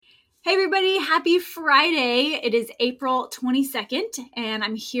Hey everybody, happy Friday. It is April 22nd and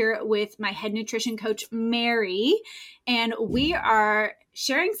I'm here with my head nutrition coach, Mary, and we are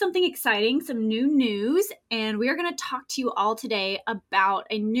sharing something exciting, some new news, and we are going to talk to you all today about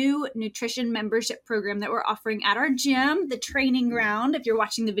a new nutrition membership program that we're offering at our gym, the Training Ground. If you're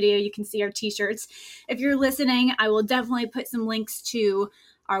watching the video, you can see our t-shirts. If you're listening, I will definitely put some links to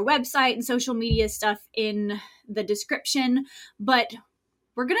our website and social media stuff in the description, but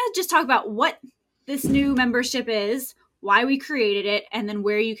we're going to just talk about what this new membership is, why we created it, and then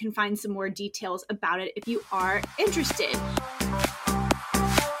where you can find some more details about it if you are interested.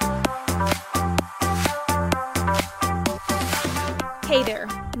 Hey there,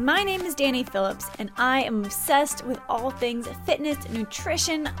 my name is Danny Phillips, and I am obsessed with all things fitness,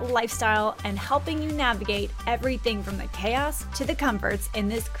 nutrition, lifestyle, and helping you navigate everything from the chaos to the comforts in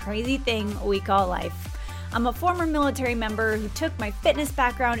this crazy thing we call life. I'm a former military member who took my fitness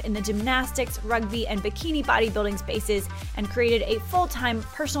background in the gymnastics, rugby, and bikini bodybuilding spaces and created a full-time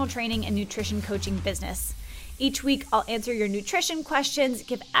personal training and nutrition coaching business. Each week, I'll answer your nutrition questions,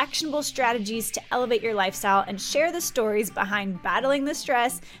 give actionable strategies to elevate your lifestyle, and share the stories behind battling the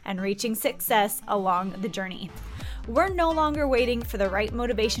stress and reaching success along the journey. We're no longer waiting for the right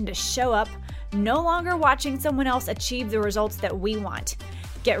motivation to show up, no longer watching someone else achieve the results that we want.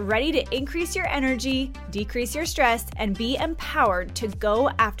 Get ready to increase your energy, decrease your stress, and be empowered to go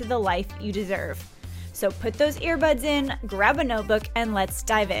after the life you deserve. So put those earbuds in, grab a notebook, and let's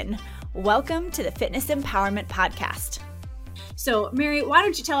dive in. Welcome to the Fitness Empowerment Podcast. So, Mary, why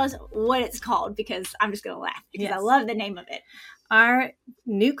don't you tell us what it's called? Because I'm just going to laugh because I love the name of it. Our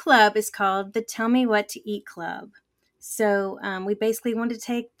new club is called the Tell Me What to Eat Club. So we basically want to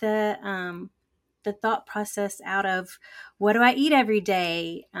take the thought process out of what do I eat every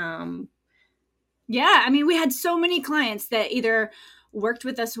day? Yeah, I mean, we had so many clients that either worked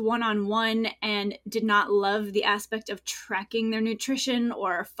with us one-on-one and did not love the aspect of tracking their nutrition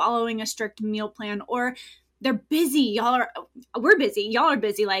or following a strict meal plan, or they're busy. We're busy. Y'all are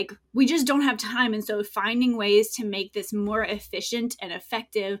busy. Like, we just don't have time. And so finding ways to make this more efficient and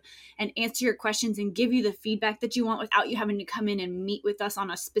effective and answer your questions and give you the feedback that you want without you having to come in and meet with us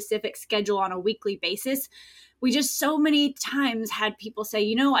on a specific schedule on a weekly basis. We just so many times had people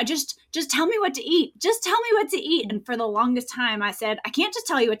say, just tell me what to eat. Just tell me what to eat. And for the longest time, I said, I can't just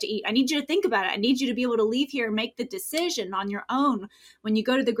tell you what to eat. I need you to think about it. I need you to be able to leave here and make the decision on your own when you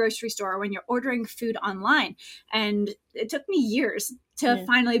go to the grocery store or when you're ordering food online. And it took me years to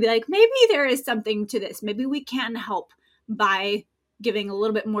finally be like, maybe there is something to this. Maybe we can help by giving a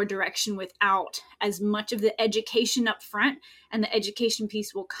little bit more direction without as much of the education up front, and the education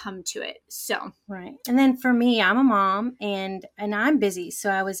piece will come to it. So, right. And then for me, I'm a mom and I'm busy. So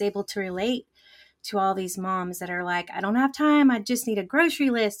I was able to relate to all these moms that are like, I don't have time. I just need a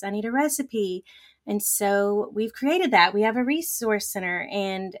grocery list. I need a recipe. And so we've created that. We have a resource center,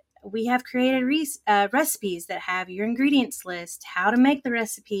 and we have created recipes that have your ingredients list, how to make the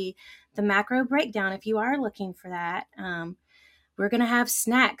recipe, the macro breakdown if you are looking for that. We're going to have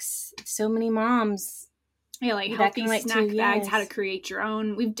snacks. So many moms. Yeah, like healthy snack bags, how to create your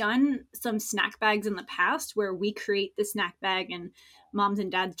own. We've done some snack bags in the past where we create the snack bag and moms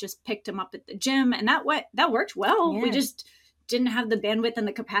and dads just picked them up at the gym. And that worked well. Yeah. We just didn't have the bandwidth and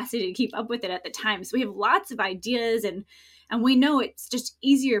the capacity to keep up with it at the time. So we have lots of ideas, and we know it's just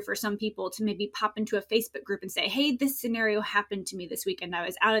easier for some people to maybe pop into a Facebook group and say, hey, this scenario happened to me this weekend. I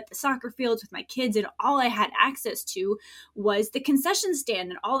was out at the soccer fields with my kids, and all I had access to was the concession stand.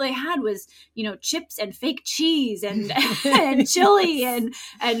 And all they had was, chips and fake cheese and, and chili and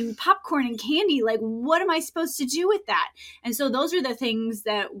popcorn and candy. Like, what am I supposed to do with that? And so those are the things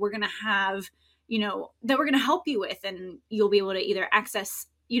that we're going to have, that we're going to help you with. And you'll be able to either access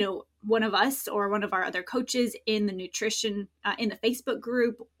one of us or one of our other coaches in the nutrition, in the Facebook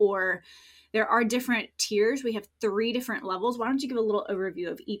group, or there are different tiers. We have 3 different levels. Why don't you give a little overview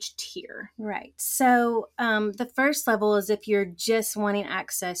of each tier? Right. So the first level is if you're just wanting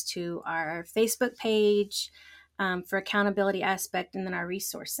access to our Facebook page for accountability aspect, and then our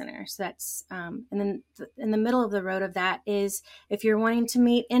resource center. So that's, and then in the middle of the road of that is if you're wanting to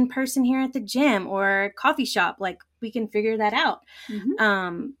meet in person here at the gym or coffee shop, like we can figure that out.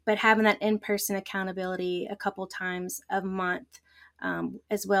 Mm-hmm. But having that in-person accountability a couple times a month,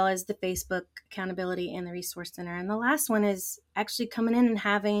 as well as the Facebook accountability and the resource center. And the last one is actually coming in and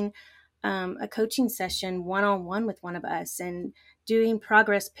having a coaching session one-on-one with one of us and doing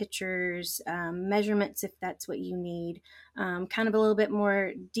progress pictures, measurements if that's what you need, kind of a little bit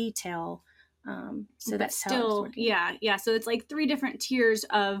more detail. So that's still, how it's working. Yeah. So it's like 3 different tiers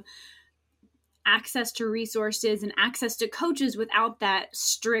of access to resources and access to coaches without that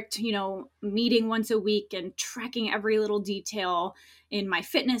strict, meeting once a week and tracking every little detail in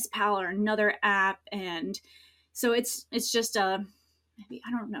MyFitnessPal or another app. And so it's just I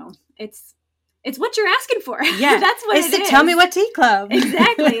don't know. It's what you're asking for. Yeah. That's what it is. Tell me what to eat club.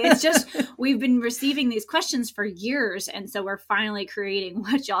 Exactly. It's just, we've been receiving these questions for years. And so we're finally creating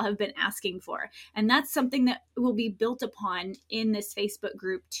what y'all have been asking for. And that's something that will be built upon in this Facebook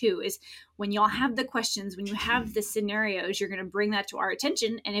group too, is when y'all have the questions, when you have the scenarios, you're going to bring that to our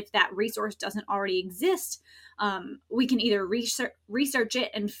attention. And if that resource doesn't already exist, we can either research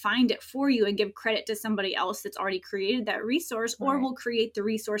it and find it for you and give credit to somebody else that's already created that resource, or we'll create the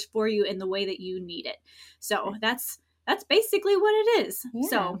resource for you in the way that you need it. So that's basically what it is. Yeah.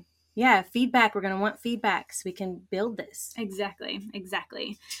 So yeah, feedback. We're going to want feedback so we can build this. Exactly.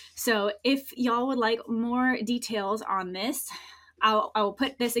 So if y'all would like more details on this, I'll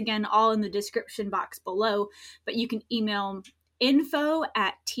put this again all in the description box below, but you can email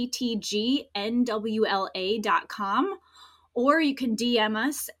info@ttgnwla.com, or you can DM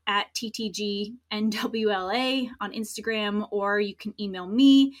us at ttgnwla on Instagram, or you can email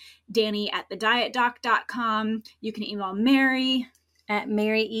me, Danny@thedietdoc.com. You can email Mary at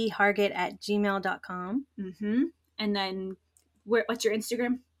maryehargett@gmail.com. Mm-hmm. And then what's your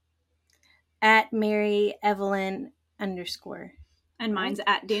Instagram? At MaryEvelyn_. And mine's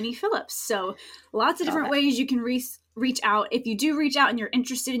at Danny Phillips. So lots of different ways you can reach out. If you do reach out and you're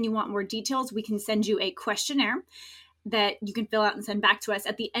interested and you want more details, we can send you a questionnaire that you can fill out and send back to us.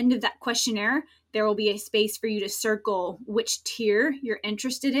 At the end of that questionnaire, there will be a space for you to circle which tier you're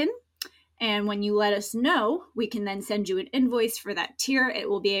interested in. And when you let us know, we can then send you an invoice for that tier. It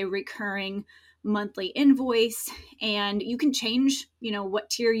will be a recurring monthly invoice, and you can change,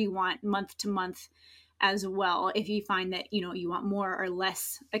 what tier you want month to month as well, if you find that, you want more or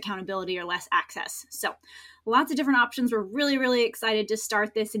less accountability or less access. So lots of different options. We're really, really excited to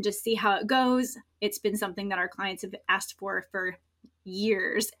start this and just see how it goes. It's been something that our clients have asked for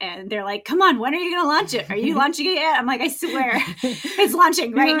years, and they're like, come on, when are you going to launch it? Are you launching it yet? I'm like, I swear it's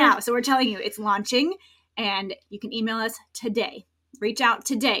launching right now. So we're telling you it's launching, and you can email us today. Reach out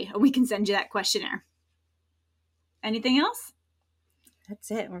today and we can send you that questionnaire. Anything else?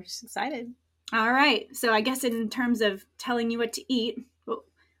 That's it. We're just excited. All right. So I guess in terms of telling you what to eat,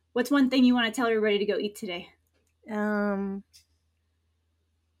 what's one thing you want to tell everybody to go eat today? I know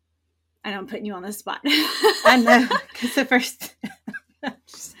I'm putting you on the spot. I know. Because the first...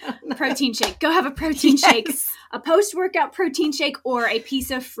 Protein shake. Go have a protein shake. A post-workout protein shake, or a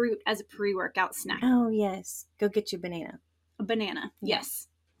piece of fruit as a pre-workout snack. Oh, yes. Go get your banana. A banana. Yes.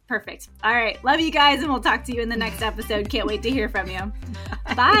 Perfect. All right. Love you guys, and we'll talk to you in the next episode. Can't wait to hear from you.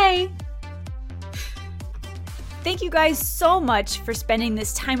 Bye. Thank you guys so much for spending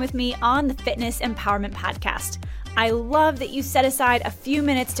this time with me on the Fitness Empowerment Podcast. I love that you set aside a few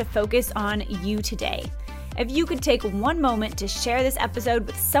minutes to focus on you today. If you could take one moment to share this episode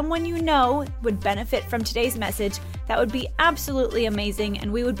with someone you know would benefit from today's message, that would be absolutely amazing,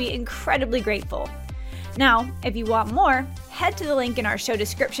 and we would be incredibly grateful. Now, if you want more, head to the link in our show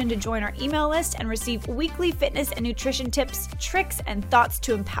description to join our email list and receive weekly fitness and nutrition tips, tricks, and thoughts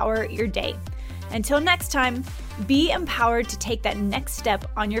to empower your day. Until next time, be empowered to take that next step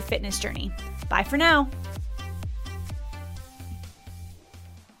on your fitness journey. Bye for now.